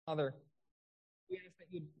Father, we ask that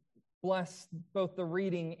you bless both the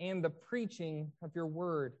reading and the preaching of your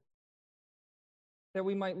word, that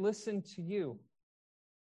we might listen to you,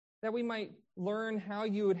 that we might learn how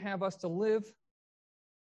you would have us to live,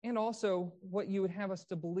 and also what you would have us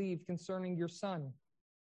to believe concerning your Son,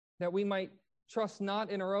 that we might trust not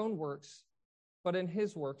in our own works, but in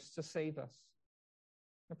his works to save us.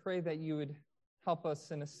 I pray that you would help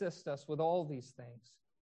us and assist us with all these things.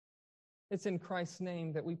 It's in Christ's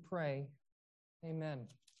name that we pray. Amen.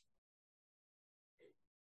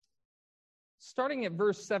 Starting at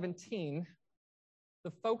verse 17,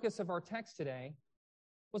 the focus of our text today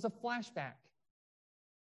was a flashback,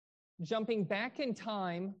 jumping back in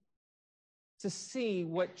time to see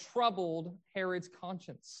what troubled Herod's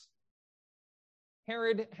conscience.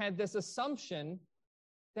 Herod had this assumption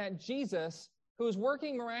that Jesus, who was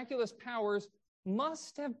working miraculous powers,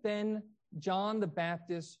 must have been John the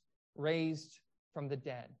Baptist raised from the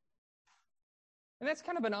dead. And that's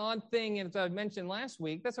kind of an odd thing, as I mentioned last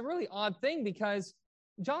week. That's a really odd thing because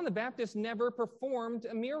John the Baptist never performed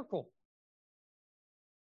a miracle.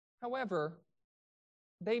 However,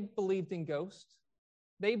 they believed in ghosts.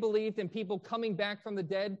 They believed in people coming back from the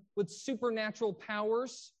dead with supernatural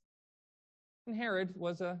powers. And Herod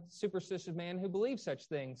was a superstitious man who believed such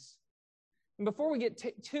things. And before we get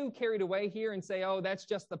too carried away here and say, oh, that's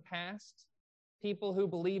just the past, people who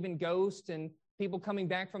believe in ghosts and people coming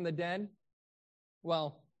back from the dead,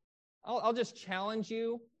 well, I'll just challenge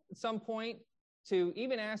you at some point to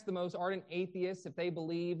even ask the most ardent atheists if they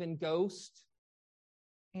believe in ghosts.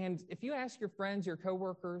 And if you ask your friends, your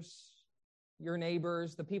coworkers, your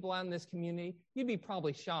neighbors, the people out in this community, you'd be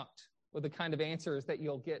probably shocked with the kind of answers that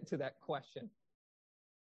you'll get to that question.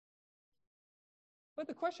 But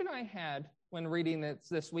the question I had when reading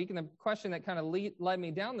this week, and the question that kind of led me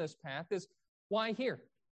down this path is, why here?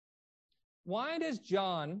 Why does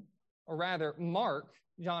John, or rather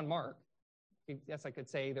John Mark, I guess I could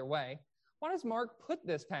say either way, why does Mark put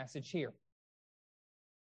this passage here?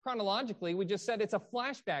 Chronologically, we just said it's a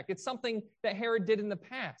flashback. It's something that Herod did in the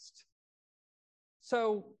past.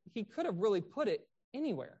 So he could have really put it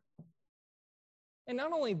anywhere. And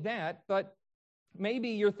not only that, but maybe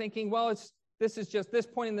you're thinking, well, this is just this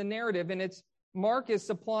point in the narrative, and Mark is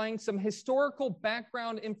supplying some historical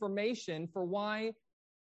background information for why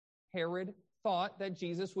Herod thought that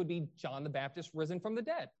Jesus would be John the Baptist risen from the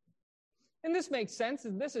dead. And this makes sense,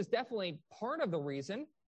 and this is definitely part of the reason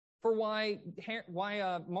for why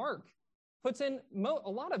Mark puts in a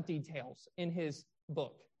lot of details in his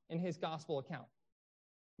book, in his gospel account.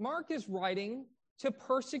 Mark is writing to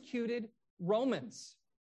persecuted Romans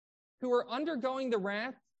who are undergoing the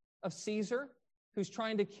wrath of Caesar, who's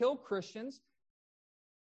trying to kill Christians,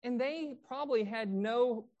 and they probably had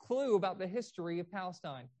no clue about the history of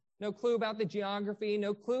Palestine, no clue about the geography,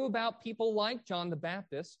 no clue about people like John the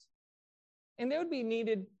Baptist. And they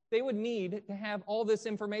would need to have all this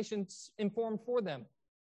information informed for them,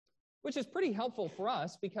 which is pretty helpful for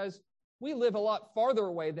us because we live a lot farther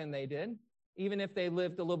away than they did, even if they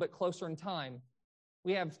lived a little bit closer in time.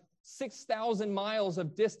 We have 6,000 miles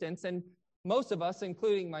of distance, and most of us,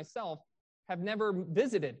 including myself, have never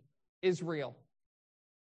visited Israel.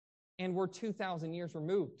 And we're 2,000 years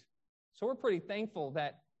removed. So we're pretty thankful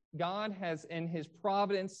that God has, in his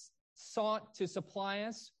providence, sought to supply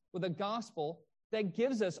us with a gospel that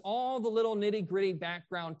gives us all the little nitty-gritty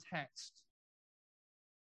background text.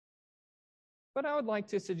 But I would like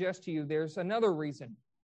to suggest to you there's another reason.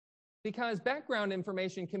 Because background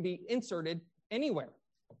information can be inserted anywhere.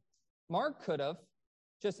 Mark could have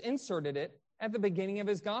just inserted it at the beginning of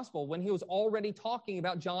his gospel when he was already talking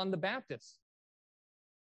about John the Baptist.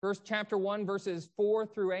 Chapter 1, verses 4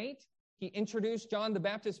 through 8, he introduced John the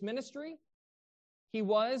Baptist's ministry. He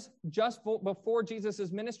was, just before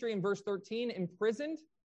Jesus' ministry in verse 13, imprisoned.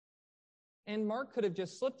 And Mark could have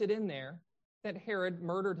just slipped it in there that Herod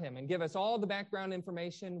murdered him and give us all the background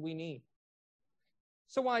information we need.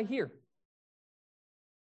 So why here?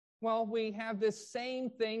 Well, we have this same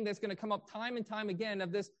thing that's going to come up time and time again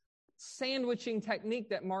of this sandwiching technique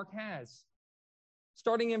that Mark has.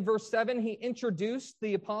 Starting in verse 7, he introduced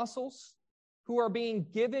the apostles who are being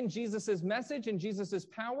given Jesus' message and Jesus'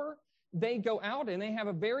 power. They go out and they have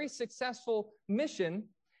a very successful mission.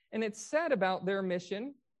 And it's said about their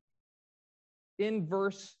mission in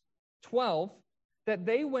verse 12 that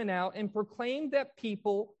they went out and proclaimed that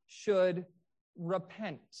people should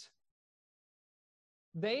repent.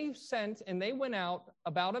 They went out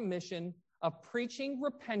about a mission of preaching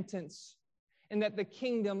repentance and that the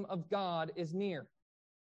kingdom of God is near.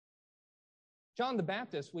 John the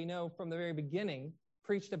Baptist, we know from the very beginning,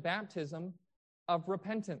 preached a baptism of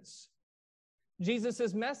repentance.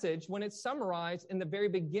 Jesus' message, when it's summarized in the very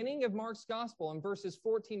beginning of Mark's gospel in verses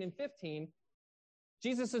 14 and 15,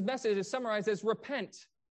 Jesus' message is summarized as repent,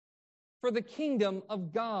 for the kingdom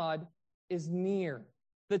of God is near.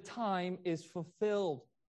 The time is fulfilled.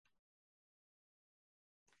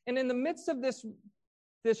 And in the midst of this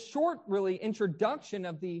short, really, introduction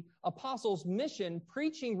of the apostles' mission,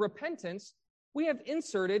 preaching repentance, we have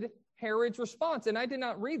inserted Herod's response. And I did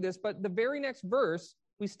not read this, but the very next verse,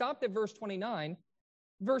 we stopped at verse 29.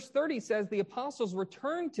 Verse 30 says, the apostles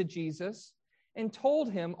returned to Jesus and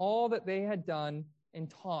told him all that they had done and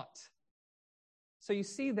taught. So you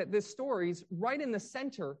see that this story is right in the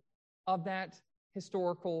center of that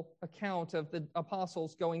historical account of the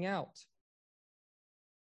apostles going out.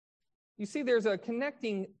 You see there's a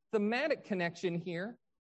thematic connection here,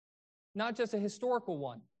 not just a historical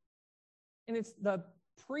one. And it's the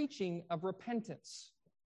preaching of repentance.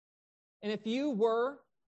 And if you were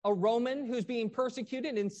a Roman who's being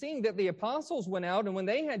persecuted and seeing that the apostles went out and when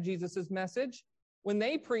they had Jesus' message, when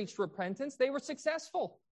they preached repentance, they were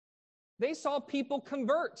successful. They saw people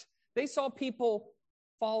convert. They saw people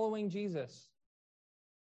following Jesus.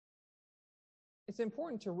 It's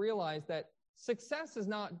important to realize that success is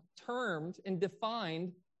not termed and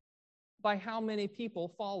defined by how many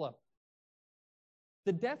people follow.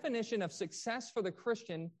 The definition of success for the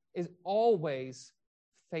Christian is always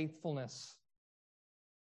faithfulness.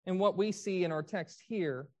 And what we see in our text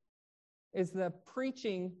here is the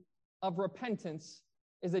preaching of repentance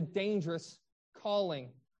is a dangerous calling,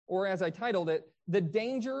 or as I titled it, the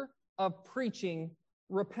danger of preaching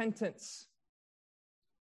repentance.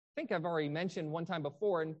 I think I've already mentioned one time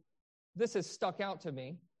before, and this has stuck out to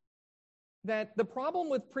me, that the problem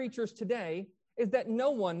with preachers today is that no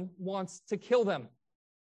one wants to kill them.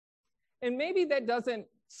 And maybe that doesn't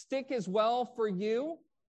stick as well for you,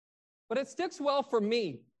 but it sticks well for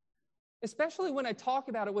me, especially when I talk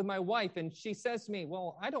about it with my wife and she says to me,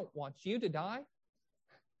 well, I don't want you to die.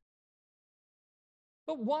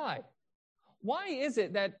 But why? Why is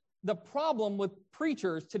it that the problem with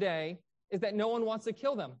preachers today is that no one wants to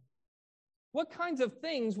kill them? What kinds of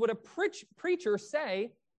things would a preacher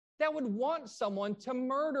say that would want someone to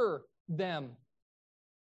murder them?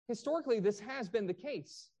 Historically, this has been the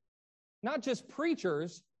case. Not just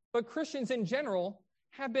preachers, but Christians in general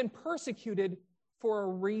have been persecuted for a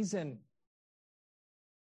reason.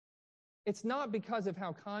 It's not because of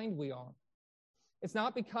how kind we are. It's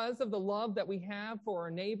not because of the love that we have for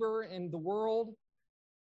our neighbor and the world.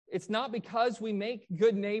 It's not because we make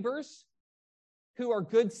good neighbors who are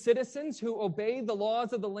good citizens, who obey the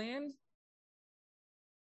laws of the land.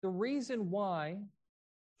 The reason why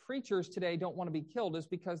preachers today don't want to be killed is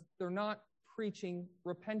because they're not preaching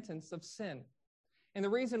repentance of sin. And the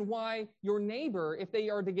reason why your neighbor, if they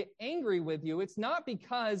are to get angry with you, it's not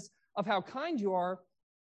because of how kind you are,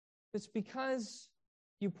 it's because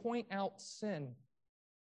you point out sin.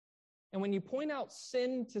 And when you point out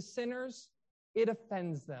sin to sinners, it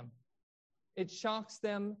offends them. It shocks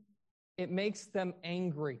them. It makes them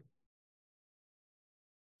angry.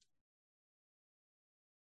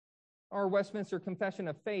 Our Westminster Confession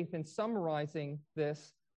of Faith, in summarizing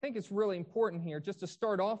this, I think it's really important here, just to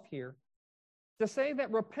start off here, to say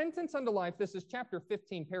that repentance unto life, this is chapter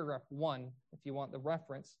 15, paragraph 1, if you want the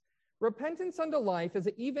reference. Repentance unto life is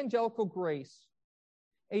an evangelical grace,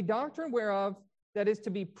 a doctrine whereof that is to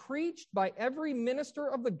be preached by every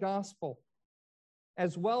minister of the gospel,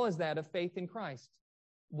 as well as that of faith in Christ.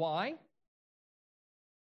 Why?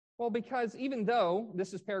 Well, because even though,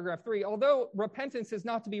 this is paragraph 3, although repentance is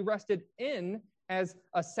not to be rested in as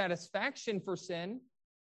a satisfaction for sin,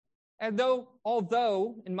 and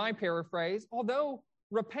although, in my paraphrase, although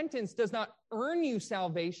repentance does not earn you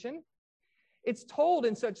salvation, it's told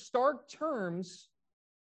in such stark terms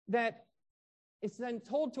that it's then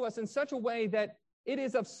told to us in such a way that it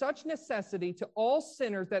is of such necessity to all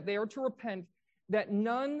sinners that they are to repent, that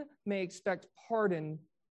none may expect pardon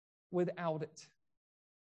without it.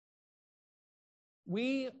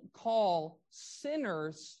 We call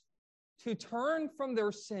sinners to turn from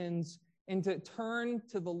their sins and to turn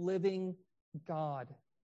to the living God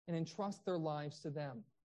and entrust their lives to them.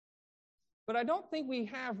 But I don't think we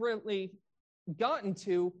have really gotten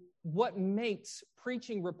to what makes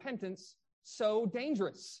preaching repentance so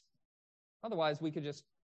dangerous. Otherwise, we could just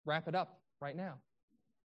wrap it up right now.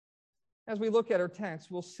 As we look at our text,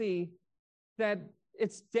 we'll see that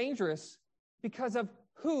it's dangerous because of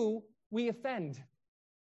who we offend.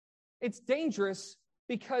 It's dangerous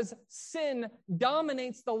because sin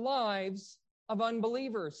dominates the lives of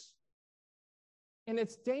unbelievers. And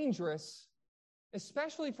it's dangerous,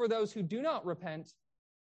 especially for those who do not repent,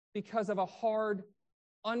 because of a hard,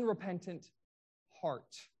 unrepentant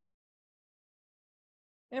heart.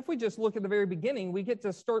 And if we just look at the very beginning, we get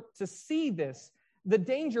to start to see this, the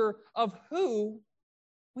danger of who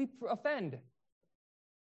we offend.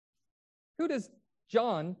 Who does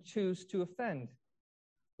John choose to offend?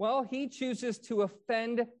 Well, he chooses to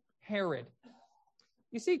offend Herod.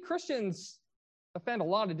 You see, Christians offend a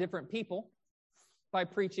lot of different people by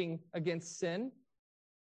preaching against sin,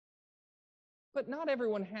 but not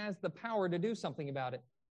everyone has the power to do something about it.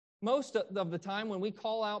 Most of the time when we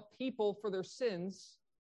call out people for their sins,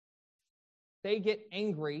 they get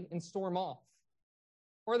angry and storm off,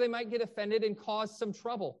 or they might get offended and cause some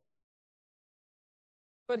trouble.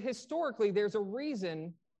 But historically, there's a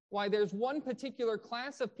reason why there's one particular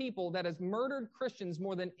class of people that has murdered Christians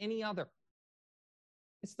more than any other.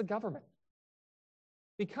 It's the government.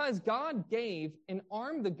 Because God gave and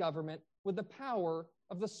armed the government with the power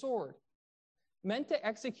of the sword, meant to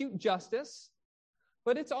execute justice,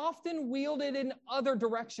 but it's often wielded in other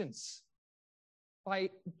directions by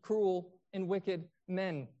cruel and wicked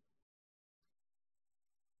men.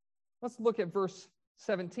 Let's look at verse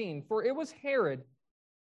 17. For it was Herod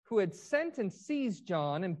who had sent and seized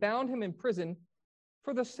John and bound him in prison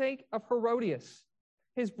for the sake of Herodias,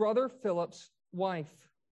 his brother Philip's wife,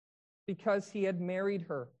 because he had married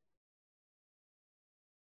her.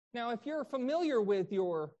 Now, if you're familiar with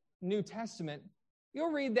your New Testament,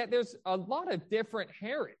 you'll read that there's a lot of different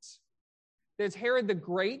Herods. There's Herod the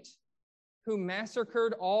Great, who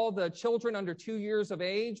massacred all the children under 2 years of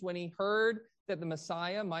age when he heard that the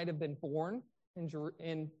Messiah might have been born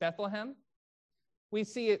in Bethlehem. We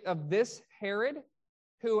see it of this Herod,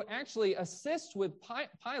 who actually assists with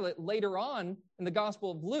Pilate later on in the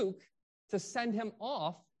Gospel of Luke to send him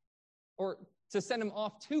off, or to send him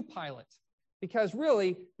off to Pilate. Because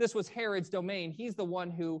really, this was Herod's domain. He's the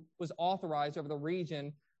one who was authorized over the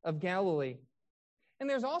region of Galilee. And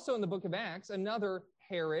there's also in the book of Acts another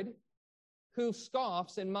Herod who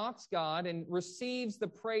scoffs and mocks God and receives the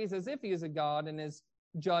praise as if he is a god and is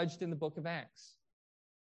judged in the book of Acts.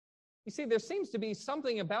 You see, there seems to be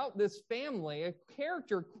something about this family, a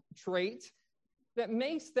character trait that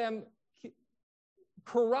makes them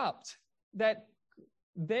corrupt, that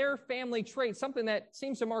their family trait, something that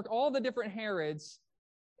seems to mark all the different Herods,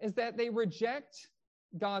 is that they reject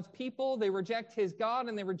God's people, they reject his God,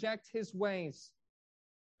 and they reject his ways.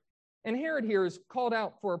 And Herod here is called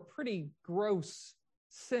out for a pretty gross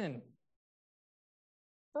sin.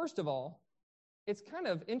 First of all, it's kind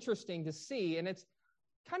of interesting to see, and it's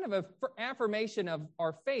kind of an affirmation of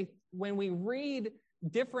our faith when we read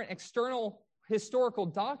different external historical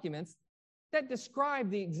documents that describe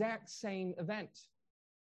the exact same event.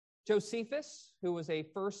 Josephus, who was a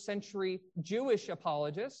first century Jewish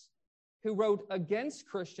apologist who wrote against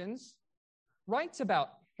Christians, writes about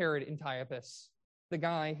Herod Antiochus, the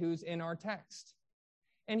guy who's in our text.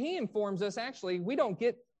 And he informs us, actually, we don't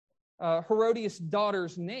get Herodias'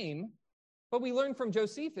 daughter's name, but we learn from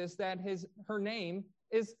Josephus that her name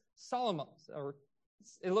is Salome, or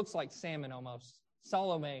it looks like salmon almost,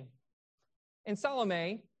 Salome. And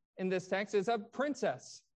Salome, in this text, is a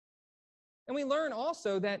princess. And we learn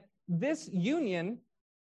also that this union,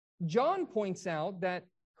 John points out that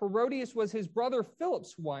Herodias was his brother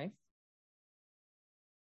Philip's wife,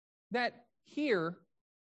 that here,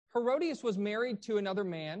 Herodias was married to another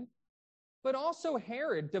man, but also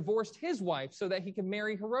Herod divorced his wife so that he could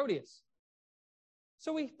marry Herodias.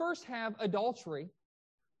 So we first have adultery,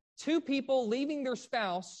 two people leaving their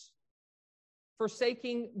spouse,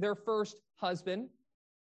 forsaking their first husband,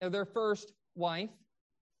 or their first wife.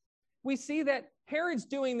 We see that Herod's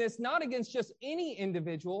doing this not against just any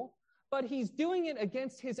individual, but he's doing it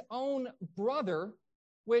against his own brother,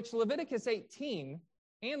 which Leviticus 18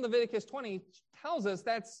 and Leviticus 20 tells us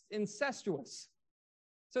that's incestuous.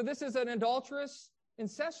 So this is an adulterous,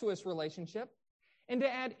 incestuous relationship. And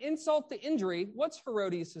to add insult to injury, what's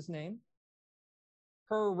Herodias' name?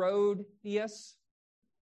 Herodias.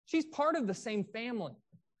 She's part of the same family.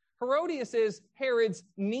 Herodias is Herod's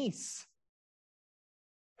niece.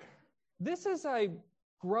 This is a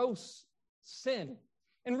gross sin.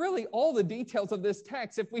 And really, all the details of this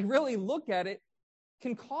text, if we really look at it,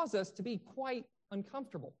 can cause us to be quite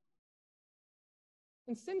uncomfortable.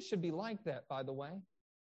 And sin should be like that, by the way.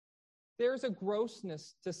 There's a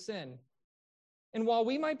grossness to sin. And while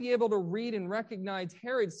we might be able to read and recognize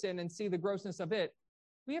Herod's sin and see the grossness of it,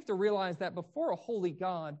 we have to realize that before a holy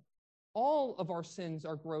God, all of our sins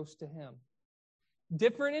are gross to him.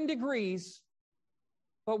 Different in degrees,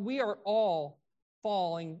 but we are all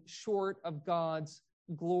falling short of God's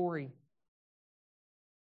glory.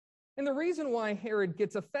 And the reason why Herod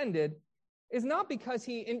gets offended is not because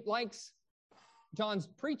he likes John's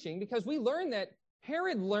preaching, because we learn that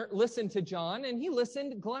Herod listened to John, and he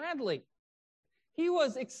listened gladly. He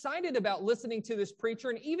was excited about listening to this preacher,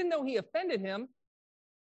 and even though he offended him,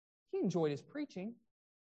 he enjoyed his preaching.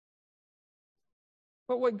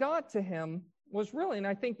 But what got to him was really, and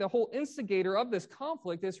I think the whole instigator of this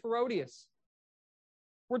conflict is Herodias.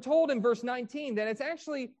 We're told in verse 19 that it's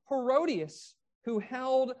actually Herodias who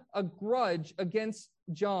held a grudge against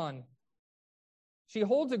John. She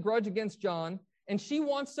holds a grudge against John, and she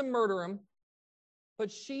wants to murder him,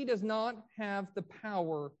 but she does not have the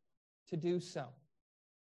power to do so.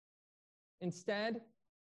 Instead,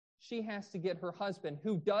 she has to get her husband,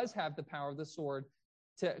 who does have the power of the sword,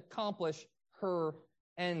 to accomplish her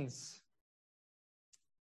ends.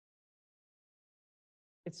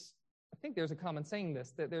 I think there's a common saying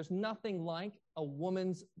that there's nothing like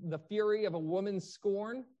the fury of a woman's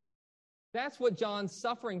scorn. That's what John's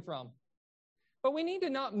suffering from. But we need to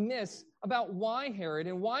not miss about why Herod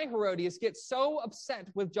and why Herodias get so upset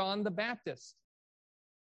with John the Baptist.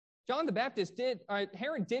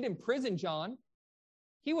 Herod did imprison John.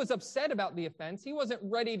 He was upset about the offense. He wasn't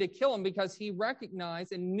ready to kill him because he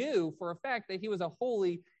recognized and knew for a fact that he was a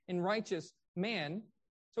holy and righteous man.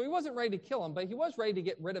 So he wasn't ready to kill him, but he was ready to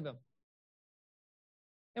get rid of him.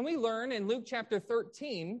 And we learn in Luke chapter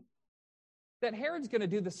 13 that Herod's going to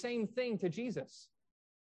do the same thing to Jesus.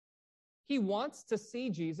 He wants to see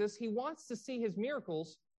Jesus. He wants to see his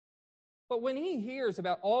miracles. But when he hears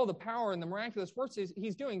about all the power and the miraculous works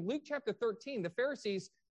he's doing, Luke chapter 13, the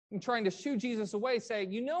Pharisees trying to shoo Jesus away say,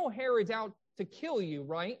 you know Herod's out to kill you,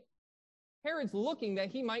 right? Herod's looking that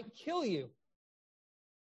he might kill you.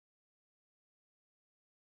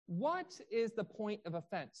 What is the point of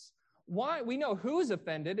offense? Why? We know who's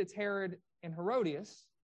offended. It's Herod and Herodias.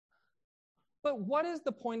 But what is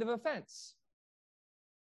the point of offense?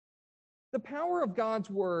 The power of God's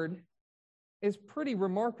word is pretty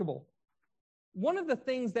remarkable. One of the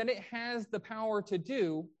things that it has the power to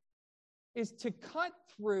do is to cut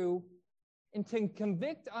through and to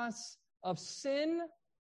convict us of sin,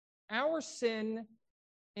 our sin,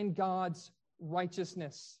 and God's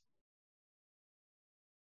righteousness.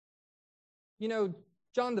 You know,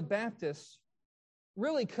 John the Baptist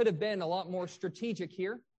really could have been a lot more strategic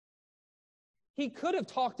here. He could have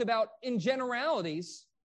talked about, in generalities,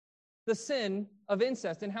 the sin of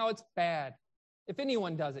incest and how it's bad. If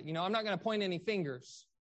anyone does it, I'm not going to point any fingers.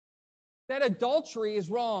 That adultery is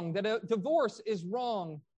wrong, that a divorce is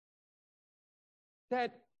wrong,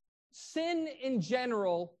 that sin in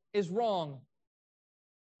general is wrong.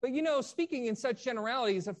 But speaking in such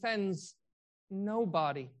generalities offends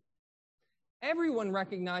nobody. Everyone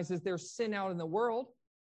recognizes there's sin out in the world.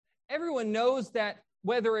 Everyone knows that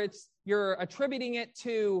whether you're attributing it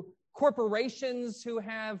to corporations who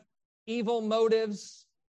have evil motives,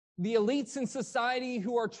 the elites in society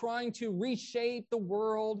who are trying to reshape the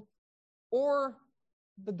world, or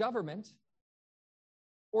the government,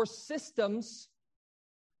 or systems.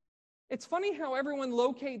 It's funny how everyone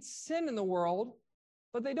locates sin in the world,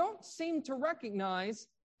 but they don't seem to recognize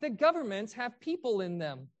that governments have people in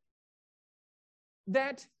them,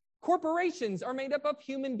 that corporations are made up of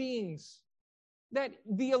human beings, that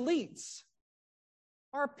the elites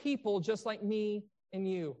are people just like me and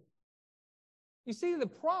you. You see, the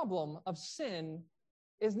problem of sin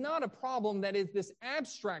is not a problem that is this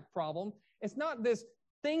abstract problem. It's not this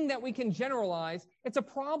thing that we can generalize. It's a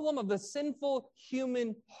problem of the sinful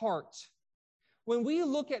human heart. When we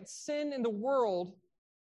look at sin in the world,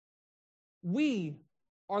 we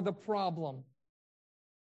are the problem.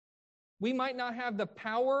 We might not have the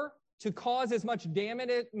power to cause as much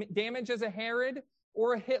damage as a Herod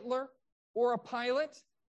or a Hitler or a Pilate,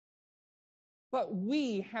 but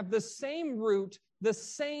we have the same root, the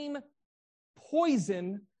same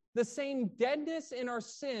poison, the same deadness in our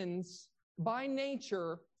sins by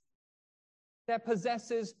nature that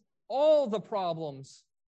possesses all the problems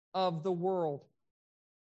of the world.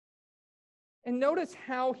 And notice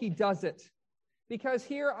how he does it. Because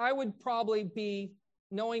here I would probably be,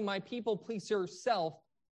 knowing my people pleaser self,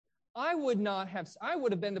 I would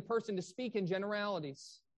have been the person to speak in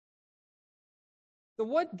generalities. So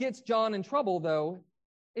what gets John in trouble, though,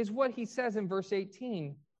 is what he says in verse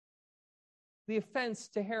 18. The offense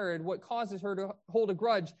to Herod, what causes her to hold a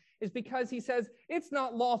grudge, is because he says, it's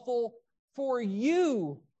not lawful for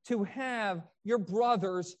you to have your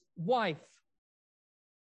brother's wife.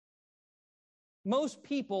 Most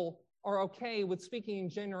people are okay with speaking in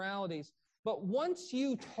generalities, but once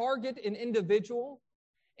you target an individual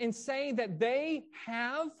and say that they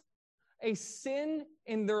have a sin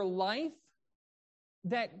in their life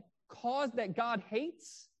that God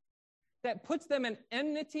hates, that puts them in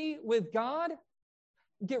enmity with God,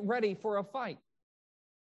 get ready for a fight.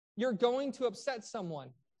 you're going to upset someone.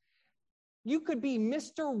 You could be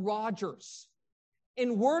Mr. Rogers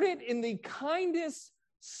and word it in the kindest,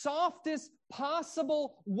 softest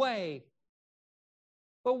possible way.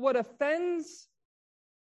 But what offends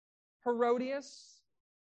Herodias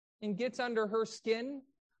and gets under her skin,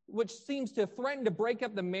 which seems to threaten to break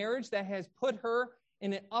up the marriage that has put her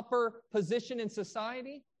in an upper position in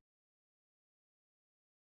society,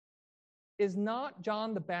 is not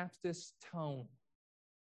John the Baptist's tone.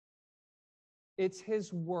 It's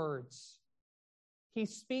his words. He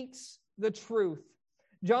speaks the truth.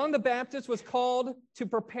 John the Baptist was called to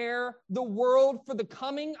prepare the world for the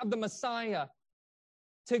coming of the Messiah,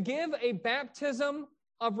 to give a baptism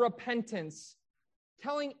of repentance,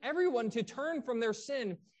 telling everyone to turn from their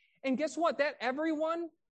sin. And guess what? That everyone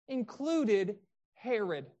included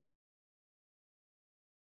Herod.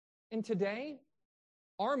 And today,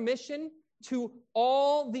 our mission to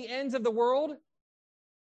all the ends of the world,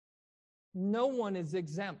 no one is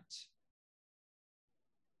exempt.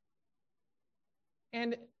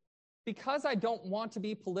 And because I don't want to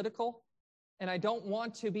be political and I don't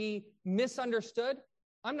want to be misunderstood,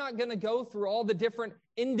 I'm not going to go through all the different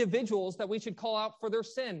individuals that we should call out for their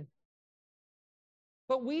sin.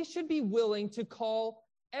 But we should be willing to call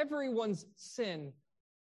everyone's sin.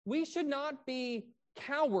 We should not be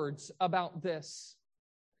cowards about this.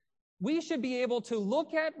 We should be able to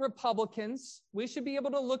look at Republicans. We should be able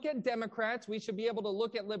to look at Democrats. We should be able to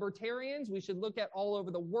look at libertarians. We should look at all over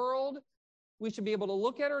the world. We should be able to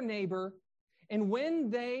look at our neighbor. And when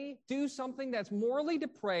they do something that's morally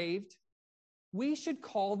depraved, we should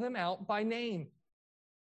call them out by name.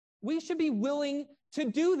 We should be willing to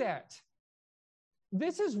do that.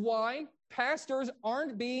 This is why pastors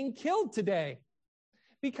aren't being killed today,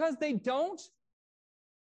 because they don't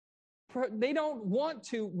want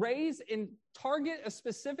to raise and target a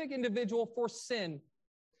specific individual for sin.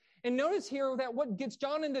 And notice here that what gets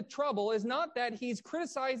John into trouble is not that he's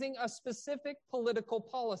criticizing a specific political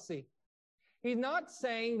policy. He's not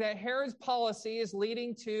saying that Herod's policy is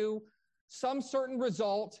leading to some certain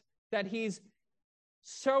result, that he's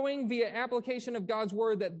showing via application of God's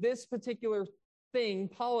word that this particular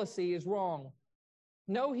policy is wrong.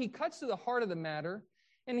 No, he cuts to the heart of the matter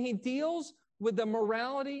and he deals with the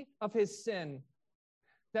morality of his sin.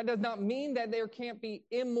 That does not mean that there can't be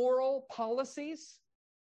immoral policies,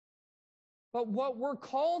 but what we're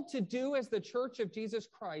called to do as the Church of Jesus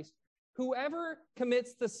Christ, whoever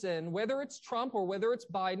commits the sin, whether it's Trump or whether it's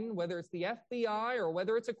Biden, whether it's the FBI or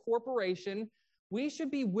whether it's a corporation, we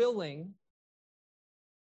should be willing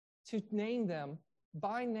to name them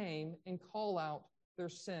by name and call out their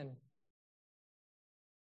sin.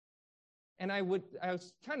 And I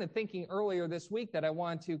was kind of thinking earlier this week that I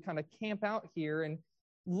wanted to kind of camp out here and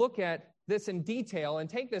look at this in detail and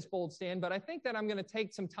take this bold stand, but I think that I'm going to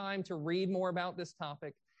take some time to read more about this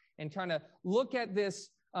topic and kind of look at this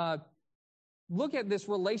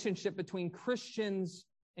relationship between Christians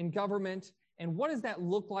and government, and what does that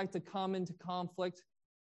look like to come into conflict.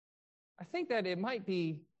 I think that it might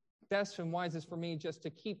be best and wisest for me just to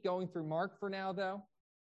keep going through Mark for now, though,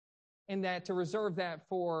 and that to reserve that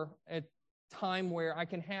for a time where I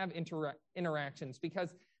can have interactions.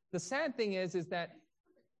 Because the sad thing is that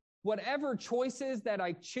whatever choices that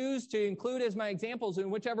I choose to include as my examples, and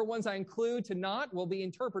whichever ones I include to not, will be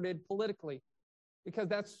interpreted politically, because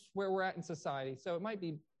that's where we're at in society. So it might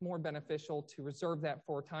be more beneficial to reserve that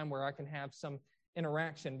for a time where I can have some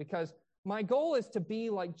interaction, because my goal is to be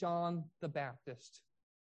like John the Baptist,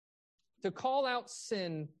 to call out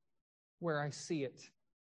sin where I see it.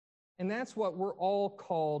 And that's what we're all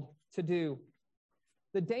called to do.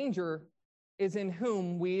 The danger is in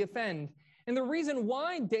whom we offend. And the reason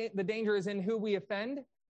why the danger is in who we offend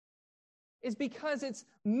is because it's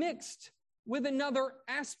mixed with another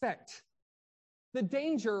aspect. The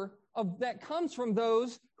danger that comes from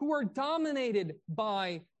those who are dominated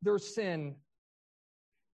by their sin.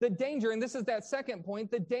 The danger, and this is that second point,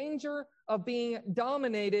 the danger of being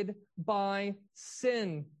dominated by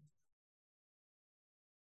sin.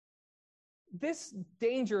 This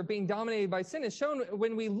danger of being dominated by sin is shown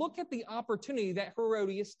when we look at the opportunity that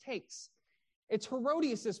Herodias takes. It's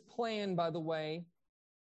Herodias' plan, by the way,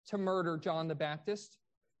 to murder John the Baptist.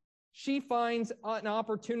 She finds an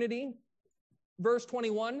opportunity. Verse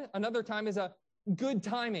 21, another time, is a good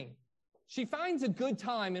timing. She finds a good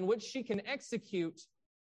time in which she can execute,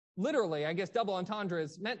 literally, I guess double entendre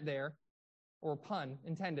is meant there, or pun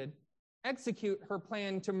intended, execute her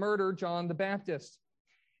plan to murder John the Baptist.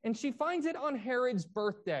 And she finds it on Herod's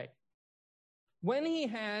birthday, when he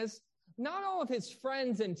has not all of his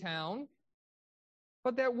friends in town,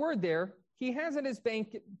 but that word there, he has at his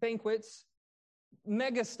banquets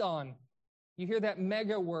Megaston. You hear that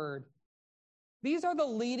mega word. These are the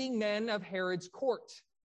leading men of Herod's court.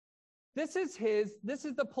 This is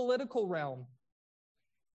the political realm.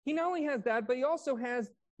 He not only has that, but he also has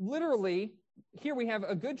literally, here we have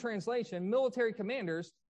a good translation, military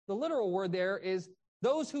commanders. The literal word there is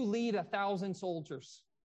those who lead 1,000 soldiers.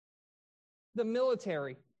 The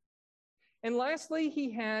military. And lastly,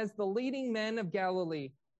 he has the leading men of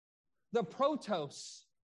Galilee, the protos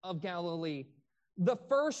of Galilee, the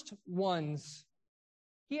first ones.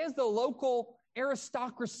 He has the local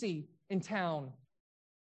aristocracy in town.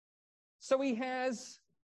 So he has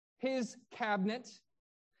his cabinet.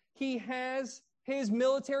 He has his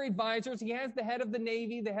military advisors. He has the head of the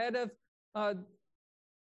Navy, the head of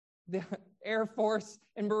the Air Force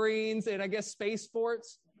and Marines, and I guess Space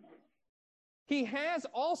Force. He has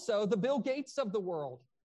also the Bill Gates of the world,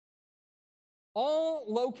 all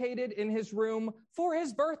located in his room for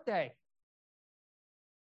his birthday.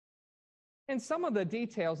 And some of the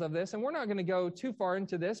details of this, and we're not going to go too far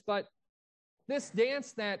into this, but this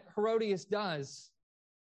dance that Herodias does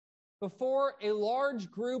before a large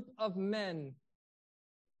group of men,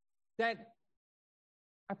 that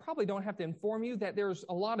I probably don't have to inform you that there's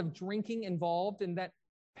a lot of drinking involved, and that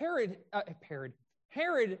Herod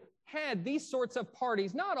had these sorts of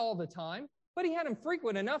parties, not all the time, but he had them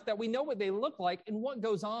frequent enough that we know what they look like and what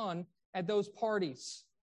goes on at those parties.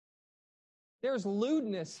 There's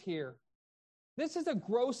lewdness here. This is a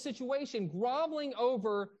gross situation, groveling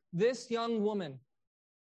over this young woman.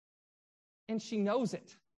 And she knows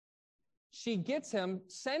it. She gets him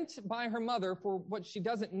sent by her mother for what she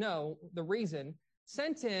doesn't know, the reason,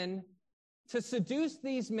 sent in to seduce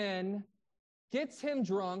these men, gets him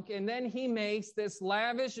drunk, and then he makes this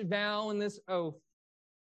lavish vow and this oath.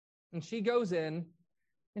 And she goes in,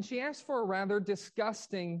 and she asks for a rather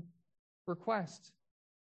disgusting request.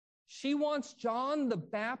 She wants John the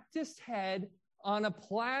Baptist's head on a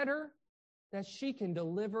platter that she can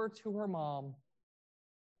deliver to her mom.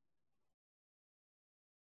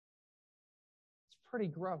 It's pretty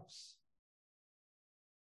gross.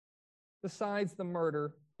 Besides the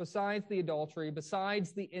murder, besides the adultery,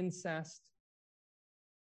 besides the incest,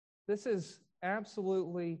 this is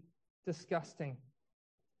absolutely disgusting.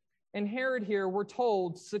 And Herod here, we're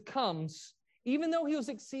told, succumbs. Even though he was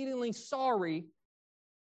exceedingly sorry,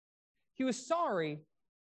 he was sorry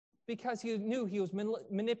because he knew he was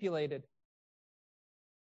manipulated.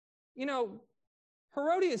 You know,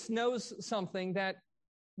 Herodias knows something that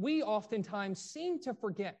we oftentimes seem to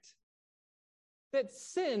forget, that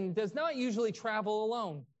sin does not usually travel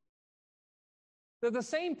alone. That the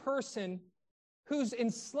same person who's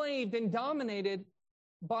enslaved and dominated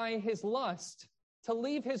by his lust to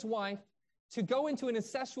leave his wife, to go into an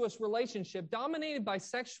incestuous relationship dominated by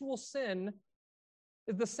sexual sin,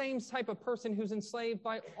 is the same type of person who's enslaved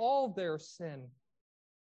by all their sin.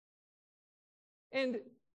 And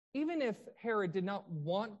even if Herod did not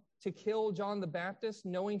want to kill John the Baptist,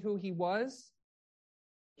 knowing who he was,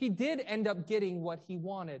 he did end up getting what he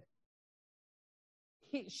wanted.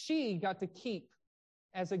 She got to keep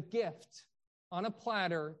as a gift on a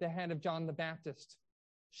platter the head of John the Baptist.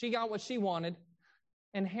 She got what she wanted,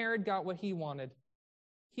 and Herod got what he wanted.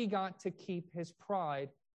 He got to keep his pride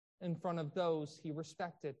in front of those he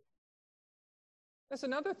respected. That's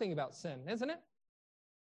another thing about sin, isn't it?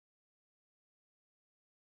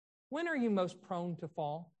 When are you most prone to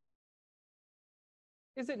fall?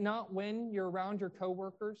 Is it not when you're around your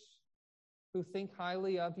coworkers who think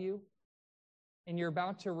highly of you and you're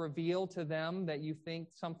about to reveal to them that you think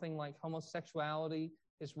something like homosexuality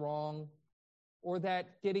is wrong, or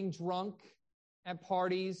that getting drunk at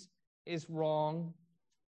parties is wrong?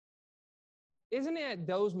 Isn't it at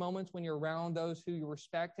those moments when you're around those who you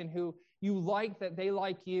respect and who you like that they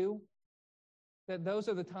like you, that those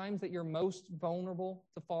are the times that you're most vulnerable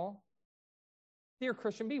to fall? Dear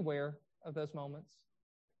Christian, beware of those moments.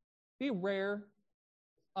 Beware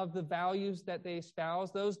of the values that they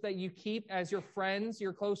espouse, those that you keep as your friends,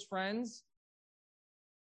 your close friends.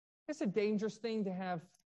 It's a dangerous thing to have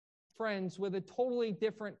friends with a totally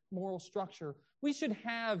different moral structure. We should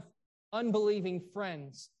have unbelieving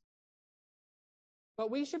friends, but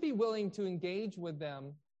we should be willing to engage with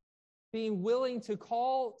them, being willing to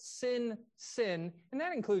call sin, sin, and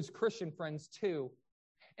that includes Christian friends too.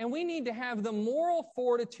 And we need to have the moral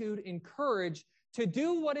fortitude and courage to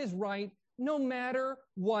do what is right, no matter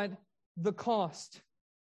what the cost.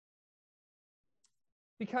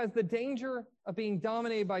 Because the danger of being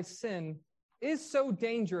dominated by sin is so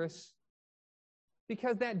dangerous,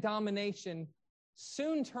 because that domination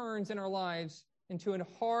soon turns in our lives into a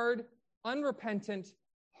hard, unrepentant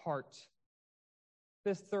heart.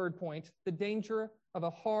 this third point, the danger of a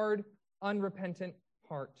hard, unrepentant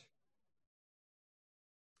heart.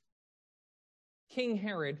 King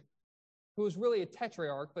Herod, who was really a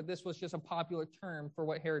tetrarch, but this was just a popular term for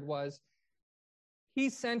what Herod was, he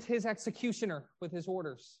sent his executioner with his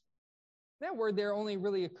orders. That word there only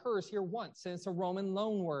really occurs here once, and it's a Roman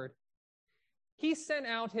loan word. He sent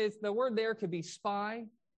out the word there could be spy.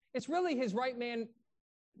 It's really his right-hand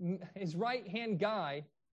guy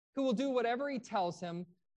who will do whatever he tells him,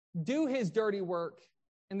 do his dirty work.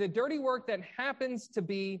 And the dirty work that happens to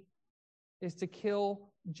be is to kill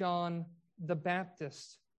John the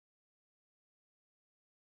Baptist.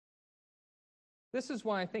 This is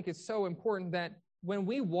why I think it's so important that when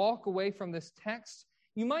we walk away from this text,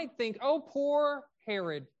 you might think, oh, poor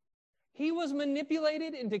Herod. He was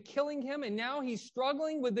manipulated into killing him, and now he's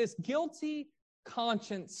struggling with this guilty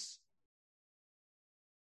conscience.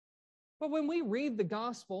 But when we read the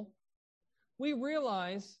gospel, we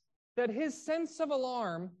realize that his sense of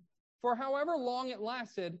alarm, for however long it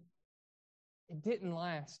lasted, it didn't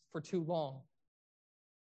last for too long.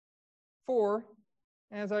 For,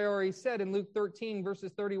 as I already said in Luke 13,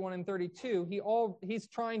 verses 31 and 32, he's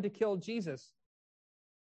trying to kill Jesus.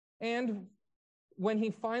 And when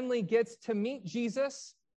he finally gets to meet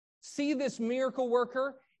Jesus, see this miracle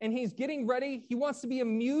worker, and he's getting ready, he wants to be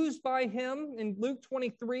amused by him in Luke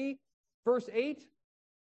 23, verse 8,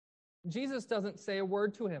 Jesus doesn't say a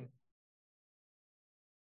word to him.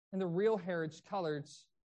 And the real Herod's colors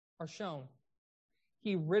are shown.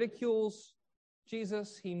 He ridicules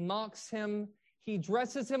Jesus. He mocks him. He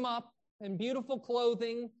dresses him up in beautiful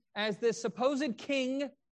clothing as this supposed king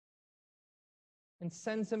and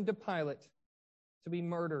sends him to Pilate to be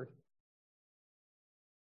murdered.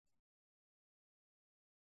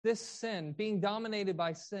 This sin, being dominated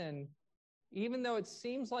by sin, even though it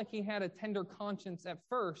seems like he had a tender conscience at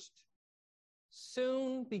first,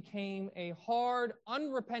 soon became a hard,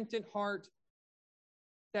 unrepentant heart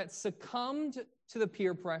that succumbed to the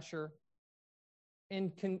peer pressure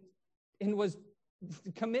and was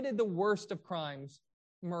committed the worst of crimes,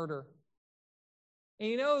 murder. And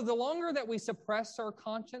you know, the longer that we suppress our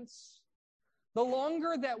conscience, the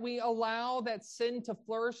longer that we allow that sin to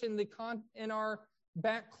flourish in our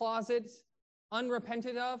back closet,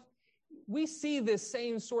 unrepented of, we see this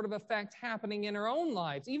same sort of effect happening in our own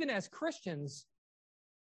lives, even as Christians,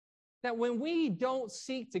 that when we don't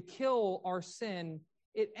seek to kill our sin,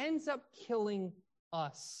 it ends up killing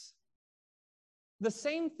us. The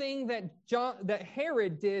same thing that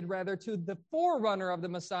Herod did, rather, to the forerunner of the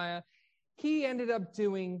Messiah, he ended up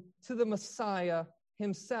doing to the Messiah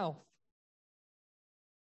himself.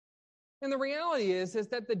 And the reality is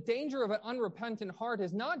that the danger of an unrepentant heart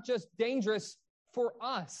is not just dangerous for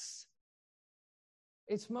us.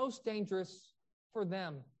 It's most dangerous for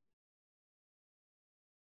them.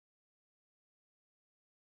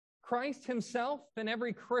 Christ himself and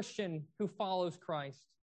every Christian who follows Christ,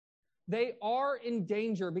 they are in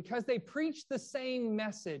danger because they preach the same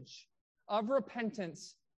message of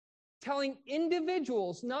repentance, telling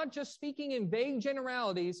individuals, not just speaking in vague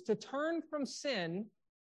generalities, to turn from sin.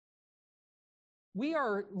 We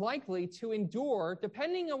are likely to endure,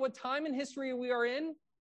 depending on what time in history we are in,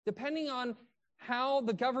 depending on how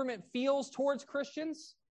the government feels towards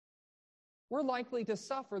Christians, we're likely to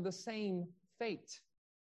suffer the same fate.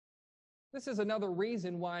 This is another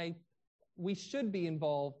reason why we should be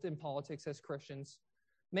involved in politics as Christians.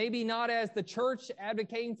 Maybe not as the church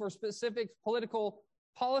advocating for specific political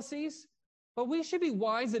policies, but we should be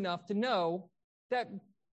wise enough to know that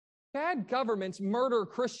bad governments murder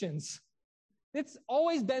Christians. It's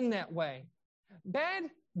always been that way. Bad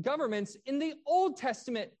governments in the Old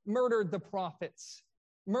Testament murdered the prophets,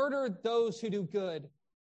 murdered those who do good.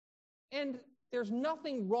 And there's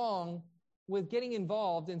nothing wrong with getting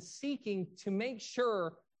involved and seeking to make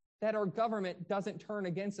sure that our government doesn't turn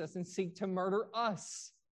against us and seek to murder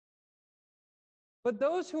us. But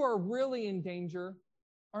those who are really in danger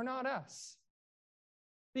are not us.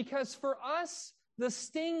 Because for us, the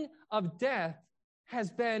sting of death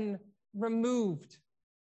has been removed.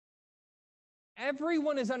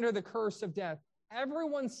 Everyone is under the curse of death.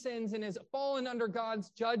 Everyone sins and has fallen under God's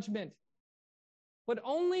judgment. But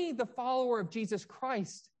only the follower of Jesus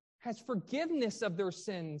Christ has forgiveness of their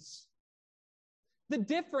sins. The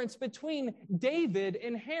difference between David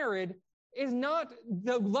and Herod is not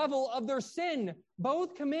the level of their sin.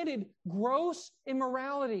 Both committed gross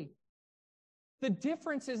immorality. The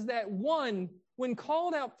difference is that one, when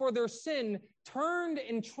called out for their sin, turned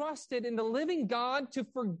and trusted in the living God to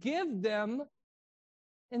forgive them,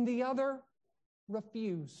 and the other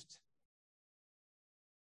refused.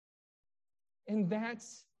 And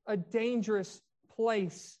that's a dangerous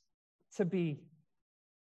place to be.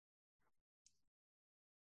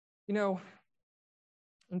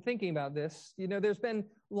 I'm thinking about this. There's been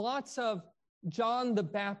lots of John the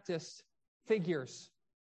Baptist figures.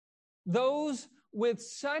 Those with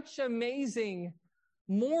such amazing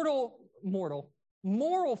moral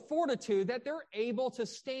fortitude that they're able to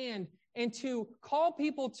stand and to call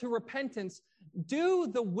people to repentance, do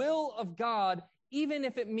the will of God, even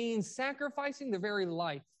if it means sacrificing their very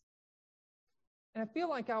life. And I feel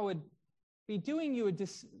like I would be doing you a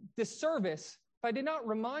disservice if I did not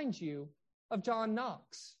remind you of John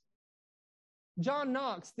Knox. John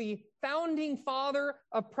Knox, the founding father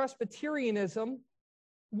of Presbyterianism,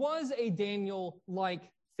 was a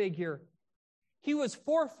Daniel-like figure. He was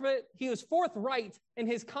forthright in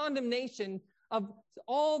his condemnation of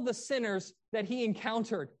all the sinners that he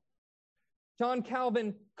encountered. John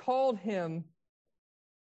Calvin called him,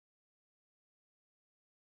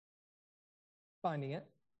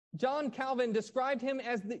 John Calvin described him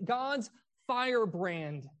as God's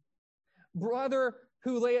firebrand, brother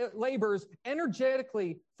who labors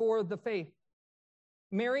energetically for the faith.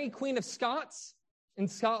 Mary, Queen of Scots in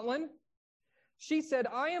Scotland, she said,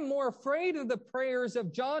 "I am more afraid of the prayers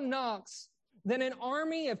of John Knox than an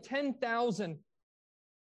army of 10,000.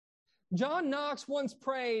 John Knox once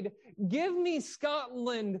prayed, "Give me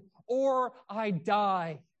Scotland or I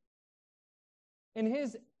die." And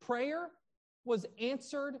his prayer was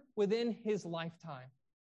answered within his lifetime.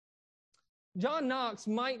 John Knox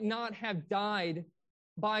might not have died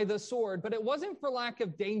by the sword, but it wasn't for lack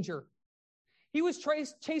of danger. He was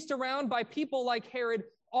chased around by people like Herod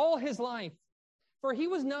all his life, for he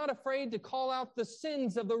was not afraid to call out the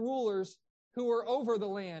sins of the rulers who were over the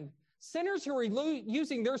land, sinners who were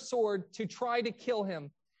using their sword to try to kill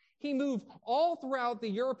him. He moved all throughout the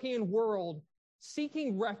European world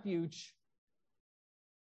seeking refuge.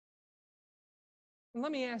 And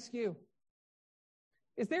let me ask you,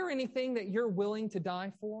 is there anything that you're willing to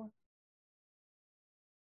die for?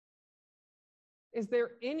 Is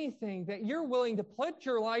there anything that you're willing to put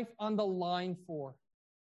your life on the line for?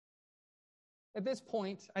 At this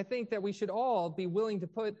point, I think that we should all be willing to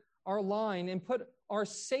put our line and put our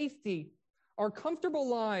safety, our comfortable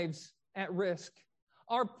lives at risk,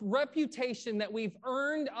 our reputation that we've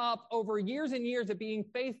earned up over years and years of being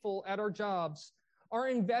faithful at our jobs, our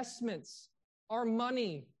investments, our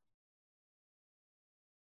money.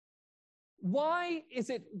 Why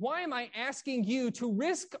am I asking you to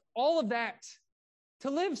risk all of that, to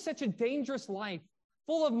live such a dangerous life,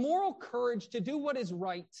 full of moral courage to do what is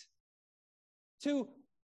right, to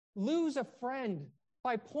lose a friend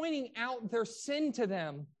by pointing out their sin to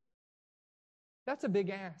them? That's a big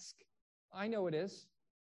ask. I know it is.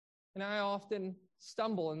 And I often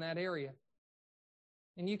stumble in that area.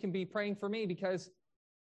 And you can be praying for me because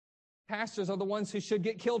pastors are the ones who should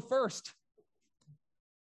get killed first.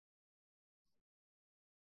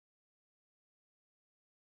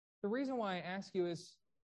 The reason why I ask you is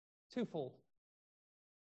twofold.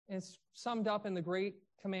 It's summed up in the Great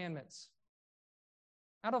Commandments.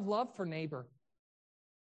 Out of love for neighbor.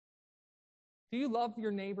 Do you love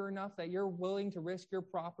your neighbor enough that you're willing to risk your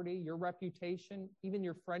property, your reputation, even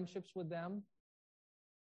your friendships with them,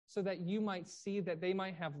 so that you might see that they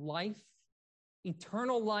might have life,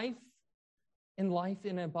 eternal life, and life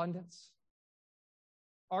in abundance?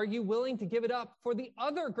 Are you willing to give it up for the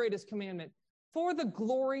other greatest commandment, for the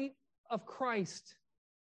glory of Christ?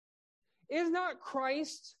 Is not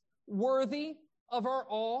Christ worthy of our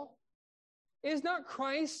all? Is not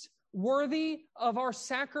Christ worthy of our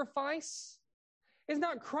sacrifice? Is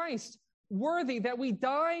not Christ worthy that we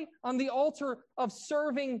die on the altar of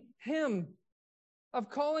serving him, of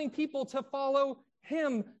calling people to follow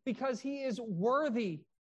him because he is worthy?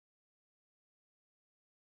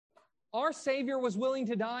 Our Savior was willing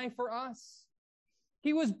to die for us.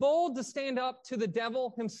 He was bold to stand up to the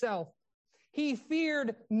devil himself. He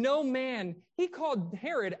feared no man. He called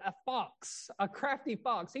Herod a fox, a crafty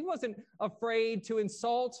fox. He wasn't afraid to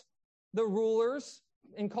insult the rulers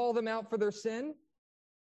and call them out for their sin.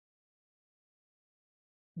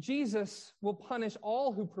 Jesus will punish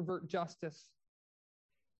all who pervert justice.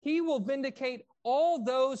 He will vindicate all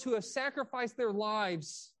those who have sacrificed their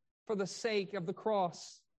lives for the sake of the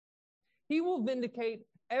cross. He will vindicate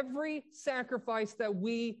every sacrifice that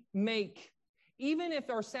we make, even if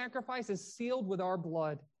our sacrifice is sealed with our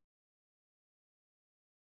blood.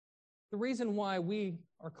 The reason why we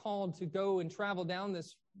are called to go and travel down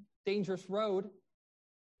this dangerous road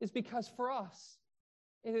is because for us,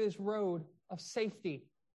 it is a road of safety.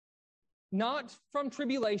 Not from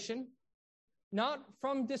tribulation, not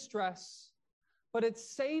from distress, but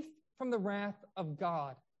it's safe from the wrath of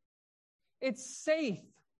God. It's safe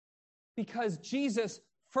because Jesus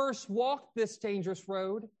first walked this dangerous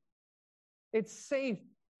road. It's safe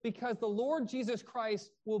because the Lord Jesus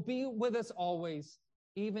Christ will be with us always,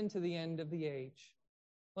 even to the end of the age.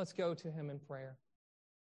 Let's go to him in prayer.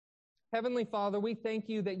 Heavenly Father, we thank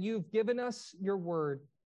you that you've given us your word.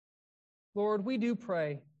 Lord, we do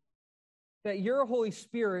pray that your Holy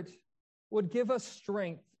Spirit would give us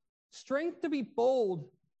strength to be bold,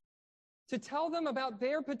 to tell them about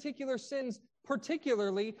their particular sins,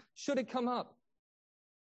 particularly should it come up.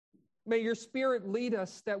 May your Spirit lead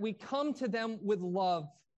us that we come to them with love,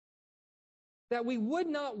 that we would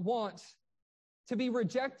not want to be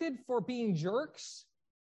rejected for being jerks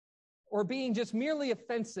or being just merely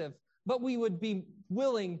offensive, but we would be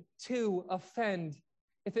willing to offend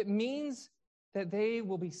if it means that they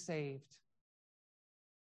will be saved.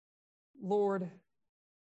 Lord,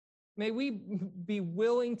 may we be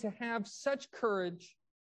willing to have such courage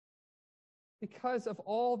because of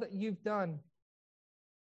all that you've done,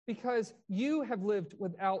 because you have lived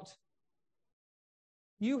without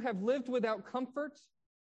comfort.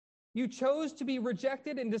 You chose to be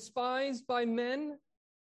rejected and despised by men,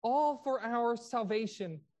 all for our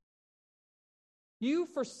salvation. You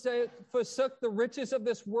forsook the riches of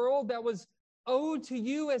this world that was owed to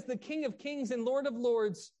you as the King of Kings and Lord of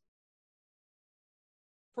Lords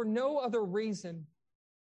for no other reason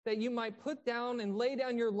that you might put down and lay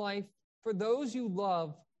down your life for those you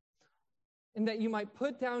love, and that you might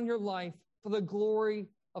put down your life for the glory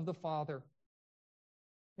of the Father.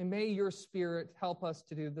 And may your Spirit help us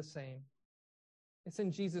to do the same. It's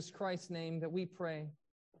in Jesus Christ's name that we pray.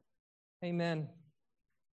 Amen.